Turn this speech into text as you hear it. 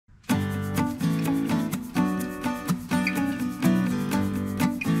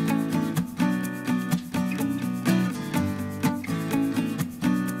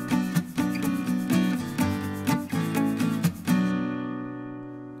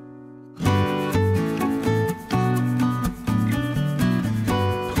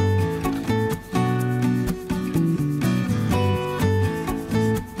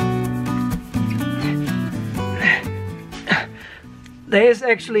there is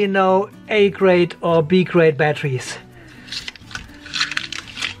actually no A grade or B grade batteries.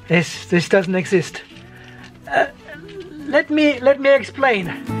 This doesn't exist. Let me explain.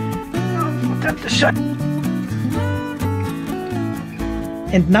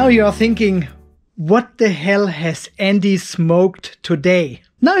 And now you are thinking, what the hell has Andy smoked today?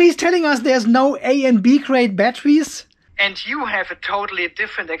 Now he's telling us there's no A and B grade batteries. And you have a totally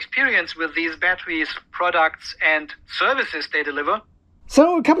different experience with these batteries, products and services they deliver.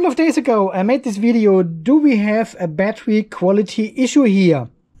 So a couple of days ago I made this video, do we have a battery quality issue here?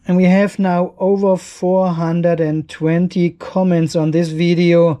 And we have now over 420 comments on this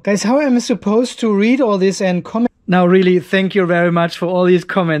video. Guys, how am I supposed to read all this and comment? Now really, thank you very much for all these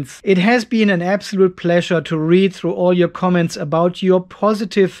comments. It has been an absolute pleasure to read through all your comments about your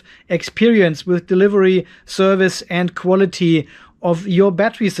positive experience with delivery, service and quality of your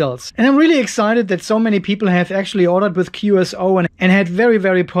battery cells. And I'm really excited that so many people have actually ordered with QSO and had very,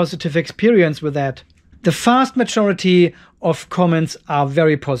 very positive experience with that. The vast majority of comments are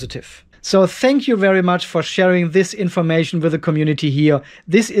very positive. So thank you very much for sharing this information with the community here.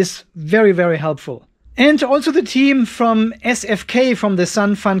 This is very, very helpful. And also the team from SFK, from the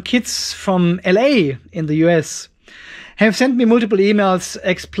Sun Fun Kids from LA in the US, have sent me multiple emails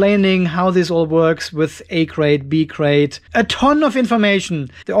explaining how this all works with A grade, B grade, a ton of information.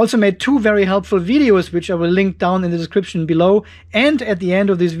 They also made 2 very helpful videos, which I will link down in the description below and at the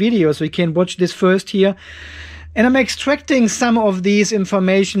end of this video, so you can watch this first here. And I'm extracting some of these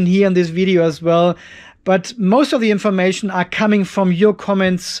information here in this video as well. But most of the information are coming from your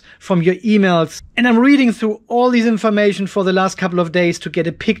comments, from your emails. And I'm reading through all this information for the last couple of days to get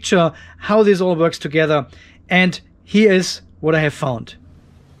a picture how this all works together. And here is what I have found.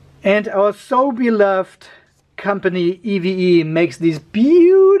 And our so beloved company EVE makes these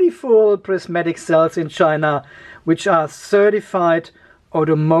beautiful prismatic cells in China, which are certified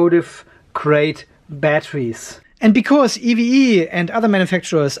automotive grade batteries. And because EVE and other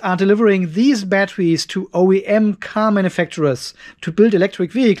manufacturers are delivering these batteries to OEM car manufacturers to build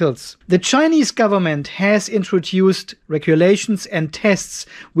electric vehicles, the Chinese government has introduced regulations and tests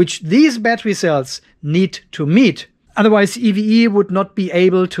which these battery cells need to meet. Otherwise, EVE would not be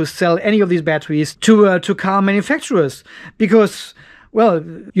able to sell any of these batteries to car manufacturers because, well,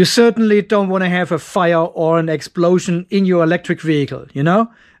 you certainly don't want to have a fire or an explosion in your electric vehicle, you know?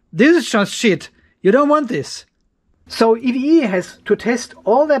 This is just shit. You don't want this. So EVE has to test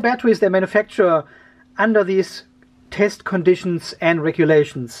all their batteries they manufacture under these test conditions and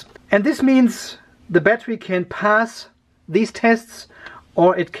regulations. And this means the battery can pass these tests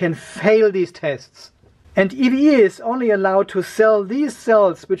or it can fail these tests. And EVE is only allowed to sell these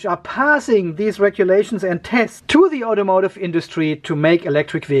cells which are passing these regulations and tests to the automotive industry to make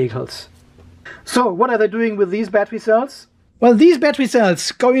electric vehicles. So what are they doing with these battery cells? Well, these battery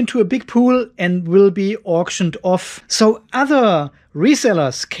cells go into a big pool and will be auctioned off, so other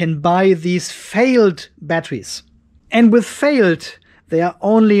resellers can buy these failed batteries. And with failed, they are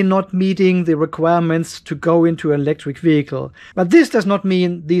only not meeting the requirements to go into an electric vehicle. But this does not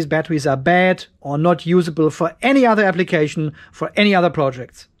mean these batteries are bad or not usable for any other application, for any other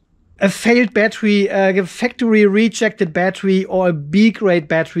projects. A failed battery, a factory rejected battery or a B-grade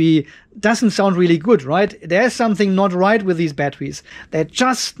battery doesn't sound really good, right? There's something not right with these batteries. They're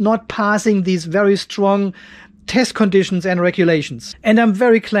just not passing these very strong test conditions and regulations. And I'm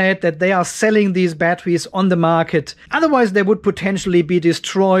very glad that they are selling these batteries on the market. Otherwise, they would potentially be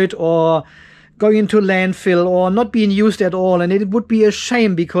destroyed or going into landfill or not being used at all. And it would be a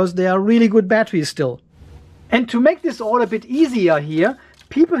shame because they are really good batteries still. And to make this all a bit easier here,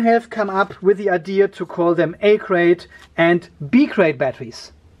 people have come up with the idea to call them A-grade and B-grade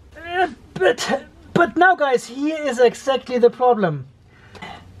batteries. But now guys, here is exactly the problem.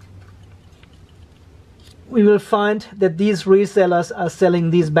 We will find that these resellers are selling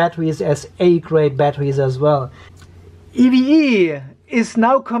these batteries as A-grade batteries as well. EVE is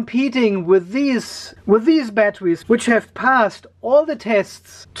now competing with these batteries which have passed all the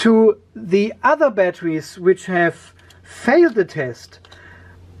tests to the other batteries which have failed the test.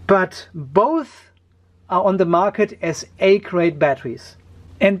 But both are on the market as A-grade batteries.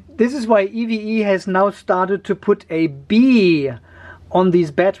 And this is why EVE has now started to put a B on these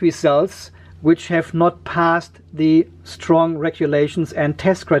battery cells which have not passed the strong regulations and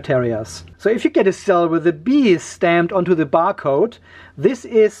test criteria. So if you get a cell with a B stamped onto the barcode, this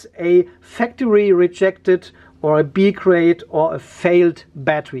is a factory rejected or a B grade or a failed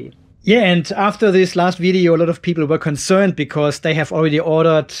battery. Yeah, and after this last video, a lot of people were concerned because they have already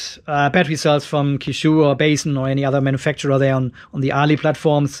ordered battery cells from Kishu or Basin or any other manufacturer there on the Ali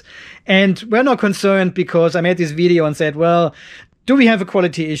platforms. And we're not concerned because I made this video and said, well, Do we have a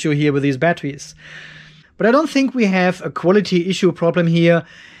quality issue here with these batteries? But I don't think we have a quality issue problem here.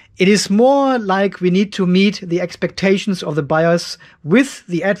 It is more like we need to meet the expectations of the buyers with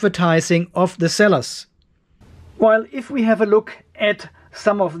the advertising of the sellers. While if we have a look at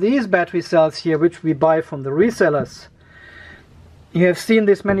some of these battery cells here, which we buy from the resellers, you have seen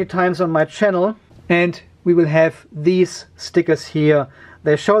this many times on my channel, and we will have these stickers here.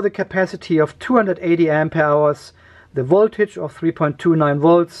 They show the capacity of 280 ampere hours, the voltage of 3.29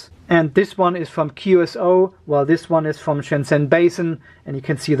 volts, and this one is from QSO, while this one is from Shenzhen Basin, and you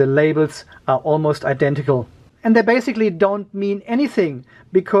can see the labels are almost identical. And they basically don't mean anything,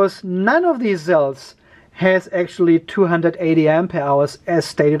 because none of these cells has actually 280 ampere hours as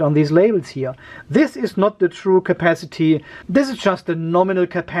stated on these labels here. This is not the true capacity. This is just the nominal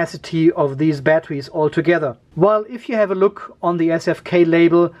capacity of these batteries altogether. While if you have a look on the SFK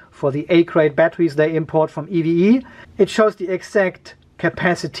label for the A-grade batteries they import from EVE, it shows the exact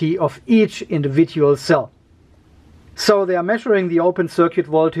capacity of each individual cell. So they are measuring the open circuit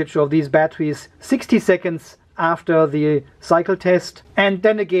voltage of these batteries 60 seconds after the cycle test, and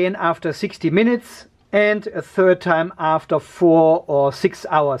then again after 60 minutes, and a third time after 4 or 6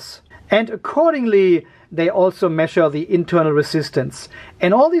 hours. And accordingly, they also measure the internal resistance.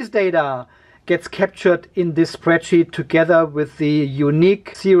 And all this data gets captured in this spreadsheet together with the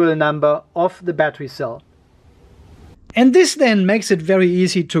unique serial number of the battery cell. And this then makes it very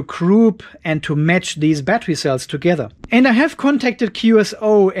easy to group and to match these battery cells together. And I have contacted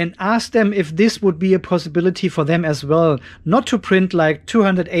QSO and asked them if this would be a possibility for them as well, not to print like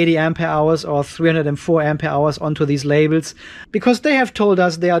 280 ampere hours or 304 ampere hours onto these labels, because they have told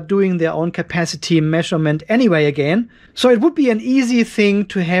us they are doing their own capacity measurement anyway again. So it would be an easy thing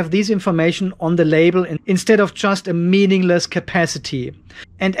to have this information on the label instead of just a meaningless capacity.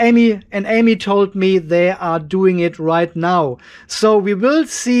 And Amy told me they are doing it right now. So we will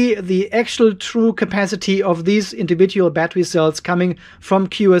see the actual true capacity of these individual battery cells coming from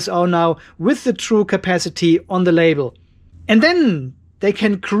QSO now with the true capacity on the label. And then they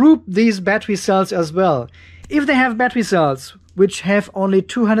can group these battery cells as well. If they have battery cells which have only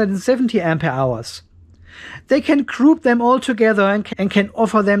 270 ampere hours, they can group them all together and can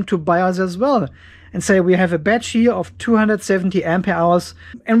offer them to buyers as well. And say we have a batch here of 270 ampere hours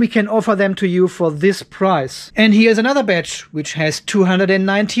and we can offer them to you for this price. And here's another batch which has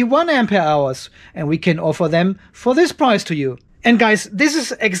 291 ampere hours and we can offer them for this price to you. And guys, this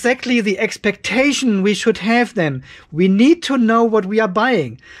is exactly the expectation we should have then. We need to know what we are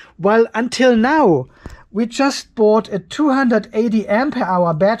buying. While until now, we just bought a 280 ampere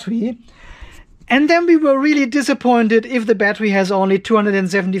hour battery, and then we were really disappointed if the battery has only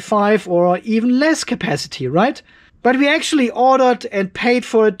 275 or even less capacity, right? But we actually ordered and paid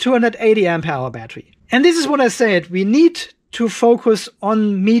for a 280 ampere hour battery. And this is what I said. We need to focus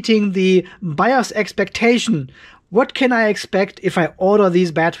on meeting the buyer's expectation. What can I expect if I order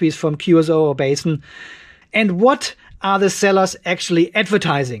these batteries from QSO or Basin? And what are the sellers actually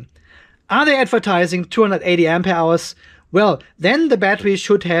advertising? Are they advertising 280 ampere hours? Well, then the battery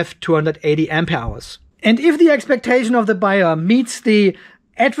should have 280 ampere hours. And if the expectation of the buyer meets the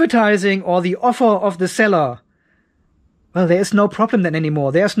advertising or the offer of the seller, well, there is no problem then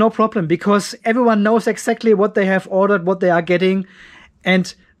anymore. There's no problem because everyone knows exactly what they have ordered, what they are getting,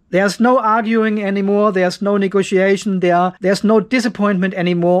 and there's no arguing anymore. There's no negotiation. There's no disappointment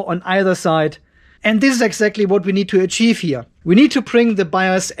anymore on either side. And this is exactly what we need to achieve here. We need to bring the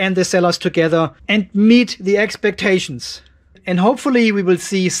buyers and the sellers together and meet the expectations. And hopefully we will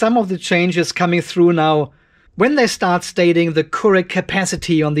see some of the changes coming through now when they start stating the correct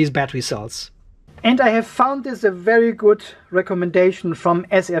capacity on these battery cells. And I have found this a very good recommendation from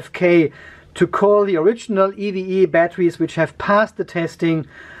SFK to call the original EVE batteries which have passed the testing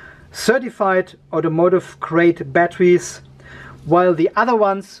certified automotive grade batteries, while the other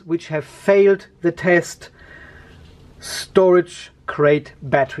ones which have failed the test, storage grade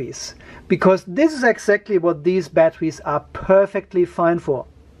batteries. Because this is exactly what these batteries are perfectly fine for.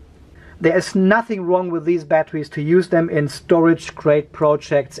 There is nothing wrong with these batteries to use them in storage grade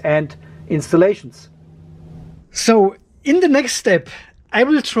projects and installations. So in the next step, I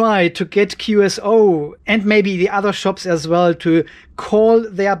will try to get QSO and maybe the other shops as well to call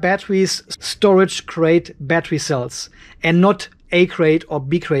their batteries storage grade battery cells and not A grade or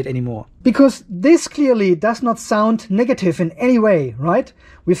B grade anymore. Because this clearly does not sound negative in any way, right?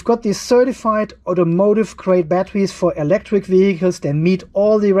 We've got these certified automotive grade batteries for electric vehicles that meet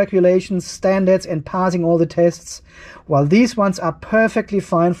all the regulations, standards and passing all the tests, while these ones are perfectly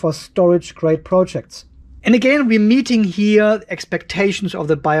fine for storage grade projects. And again, we're meeting here expectations of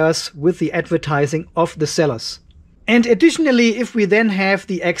the buyers with the advertising of the sellers. And additionally, if we then have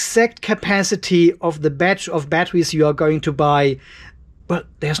the exact capacity of the batch of batteries you are going to buy, well,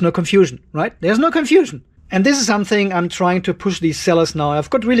 there's no confusion, right? There's no confusion. And this is something I'm trying to push these sellers now. I've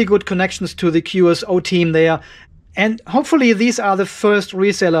got really good connections to the QSO team there. And hopefully these are the first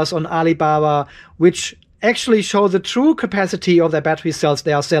resellers on Alibaba which actually show the true capacity of their battery cells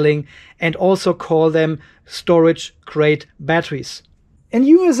they are selling and also call them storage grade batteries. And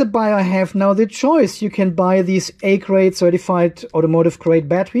you as a buyer have now the choice. You can buy these A-grade certified automotive grade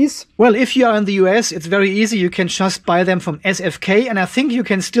batteries. Well, if you are in the US, it's very easy. You can just buy them from SFK. And I think you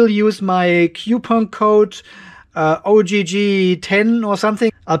can still use my coupon code OGG10 or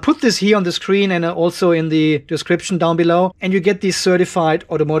something. I'll put this here on the screen and also in the description down below. And you get these certified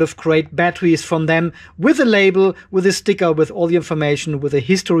automotive grade batteries from them with a label, with a sticker, with all the information, with a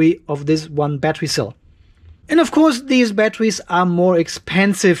history of this one battery cell. And of course, these batteries are more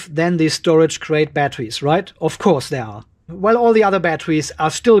expensive than the storage grade batteries, right? Of course they are. While all the other batteries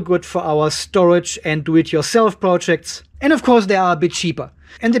are still good for our storage and do-it-yourself projects. And of course, they are a bit cheaper.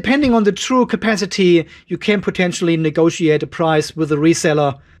 And depending on the true capacity, you can potentially negotiate a price with the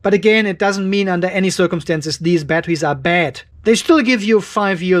reseller. But again, it doesn't mean under any circumstances these batteries are bad. They still give you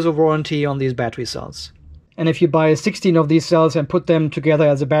 5 years of warranty on these battery cells. And if you buy 16 of these cells and put them together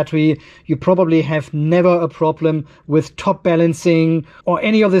as a battery, you probably have never a problem with top balancing or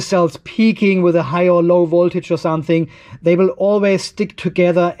any of the cells peaking with a high or low voltage or something. They will always stick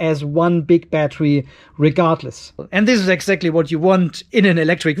together as one big battery regardless. And this is exactly what you want in an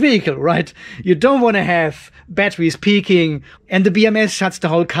electric vehicle, right? You don't want to have batteries peaking and the BMS shuts the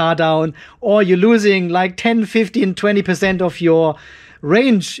whole car down, or you're losing like 10, 15, 20% of your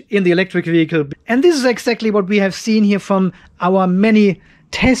range in the electric vehicle. And this is exactly what we have seen here from our many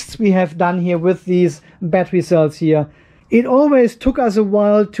tests we have done here with these battery cells here. It always took us a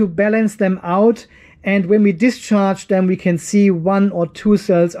while to balance them out, and when we discharge them we can see 1 or 2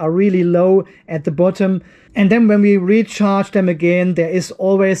 cells are really low at the bottom, and then when we recharge them again there is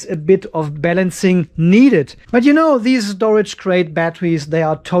always a bit of balancing needed. But you know, these storage grade batteries, they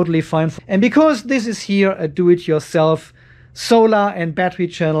are totally fine. And because this is here a do-it-yourself solar and battery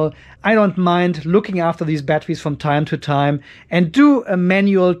channel, I don't mind looking after these batteries from time to time and do a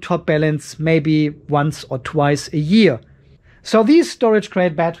manual top balance maybe once or twice a year. So these storage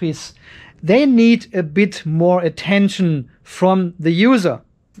grade batteries, they need a bit more attention from the user,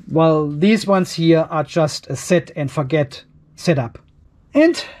 while these ones here are just a set and forget setup.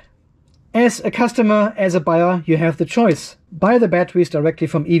 And as a customer, as a buyer, you have the choice. Buy the batteries directly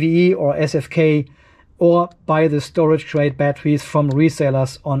from EVE or SFK, or buy the storage grade batteries from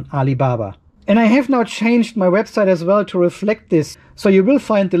resellers on Alibaba. And I have now changed my website as well to reflect this. So you will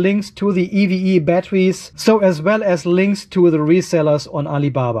find the links to the EVE batteries, so as well as links to the resellers on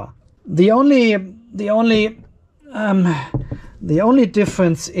Alibaba. The only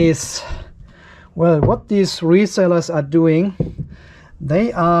difference is, well, what these resellers are doing.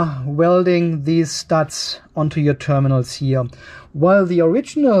 They are welding these studs onto your terminals here. While the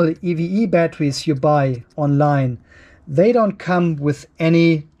original EVE batteries you buy online, they don't come with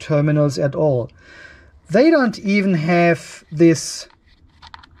any terminals at all. They don't even have this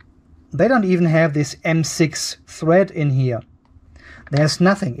M6 thread in here. There's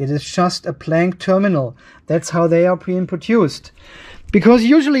nothing. It is just a blank terminal. That's how they are being produced. Because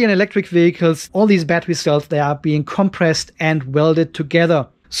usually in electric vehicles, all these battery cells, they are being compressed and welded together.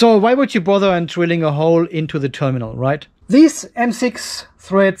 So why would you bother in drilling a hole into the terminal, right? These M6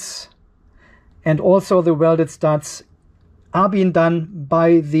 threads and also the welded studs are being done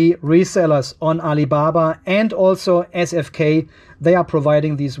by the resellers on Alibaba and also SFK. They are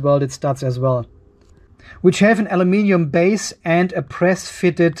providing these welded studs as well, which have an aluminium base and a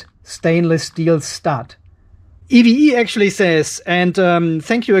press-fitted stainless steel stud. EVE actually says, and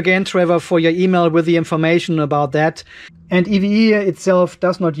thank you again, Trevor, for your email with the information about that. And EVE itself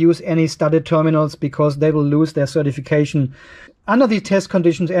does not use any studded terminals because they will lose their certification. Under the test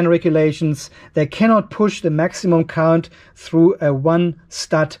conditions and regulations, they cannot push the maximum current through a one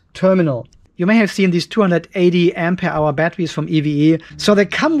stud terminal. You may have seen these 280 ampere hour batteries from EVE. So they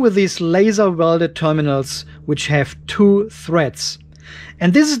come with these laser welded terminals which have 2 threads.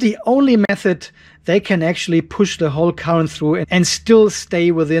 And this is the only method they can actually push the whole current through and still stay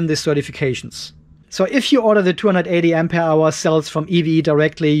within the certifications. So if you order the 280 ampere hour cells from EVE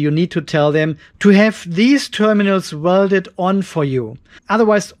directly, you need to tell them to have these terminals welded on for you.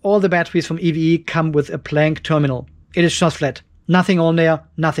 Otherwise, all the batteries from EVE come with a blank terminal. It is just flat. Nothing on there,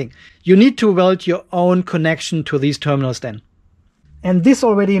 nothing. You need to weld your own connection to these terminals then. And this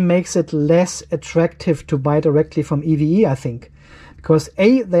already makes it less attractive to buy directly from EVE, I think. Because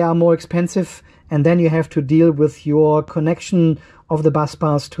A, they are more expensive, and then you have to deal with your connection of the bus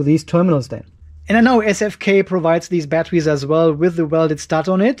bars to these terminals then. And I know SFK provides these batteries as well with the welded stud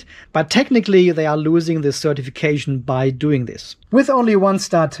on it, but technically they are losing this certification by doing this. With only one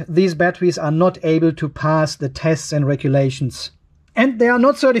stud, these batteries are not able to pass the tests and regulations. And they are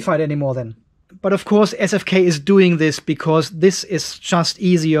not certified anymore then. But of course SFK is doing this because this is just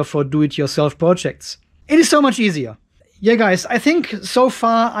easier for do-it-yourself projects. It is so much easier. Yeah guys, I think so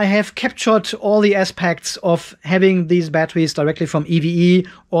far I have captured all the aspects of having these batteries directly from EVE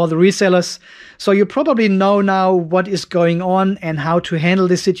or the resellers. So you probably know now what is going on and how to handle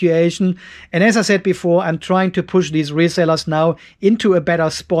this situation. And as I said before, I'm trying to push these resellers now into a better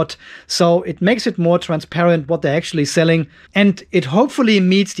spot. So it makes it more transparent what they're actually selling. And it hopefully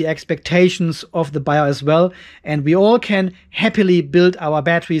meets the expectations of the buyer as well. And we all can happily build our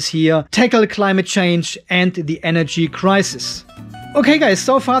batteries here, tackle climate change and the energy crisis. Okay guys,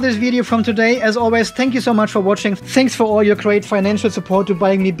 so far this video from today. As always, thank you so much for watching. Thanks for all your great financial support to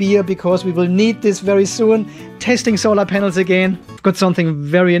buying me beer, because we will need this very soon. Testing solar panels again. I've got something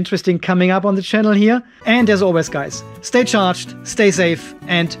very interesting coming up on the channel here. And as always guys, stay charged, stay safe,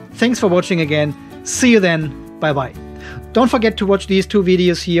 and thanks for watching again. See you then. Bye bye. Don't forget to watch these 2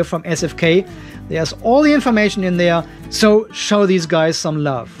 videos here from SFK. There's all the information in there, so show these guys some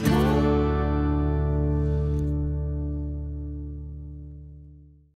love.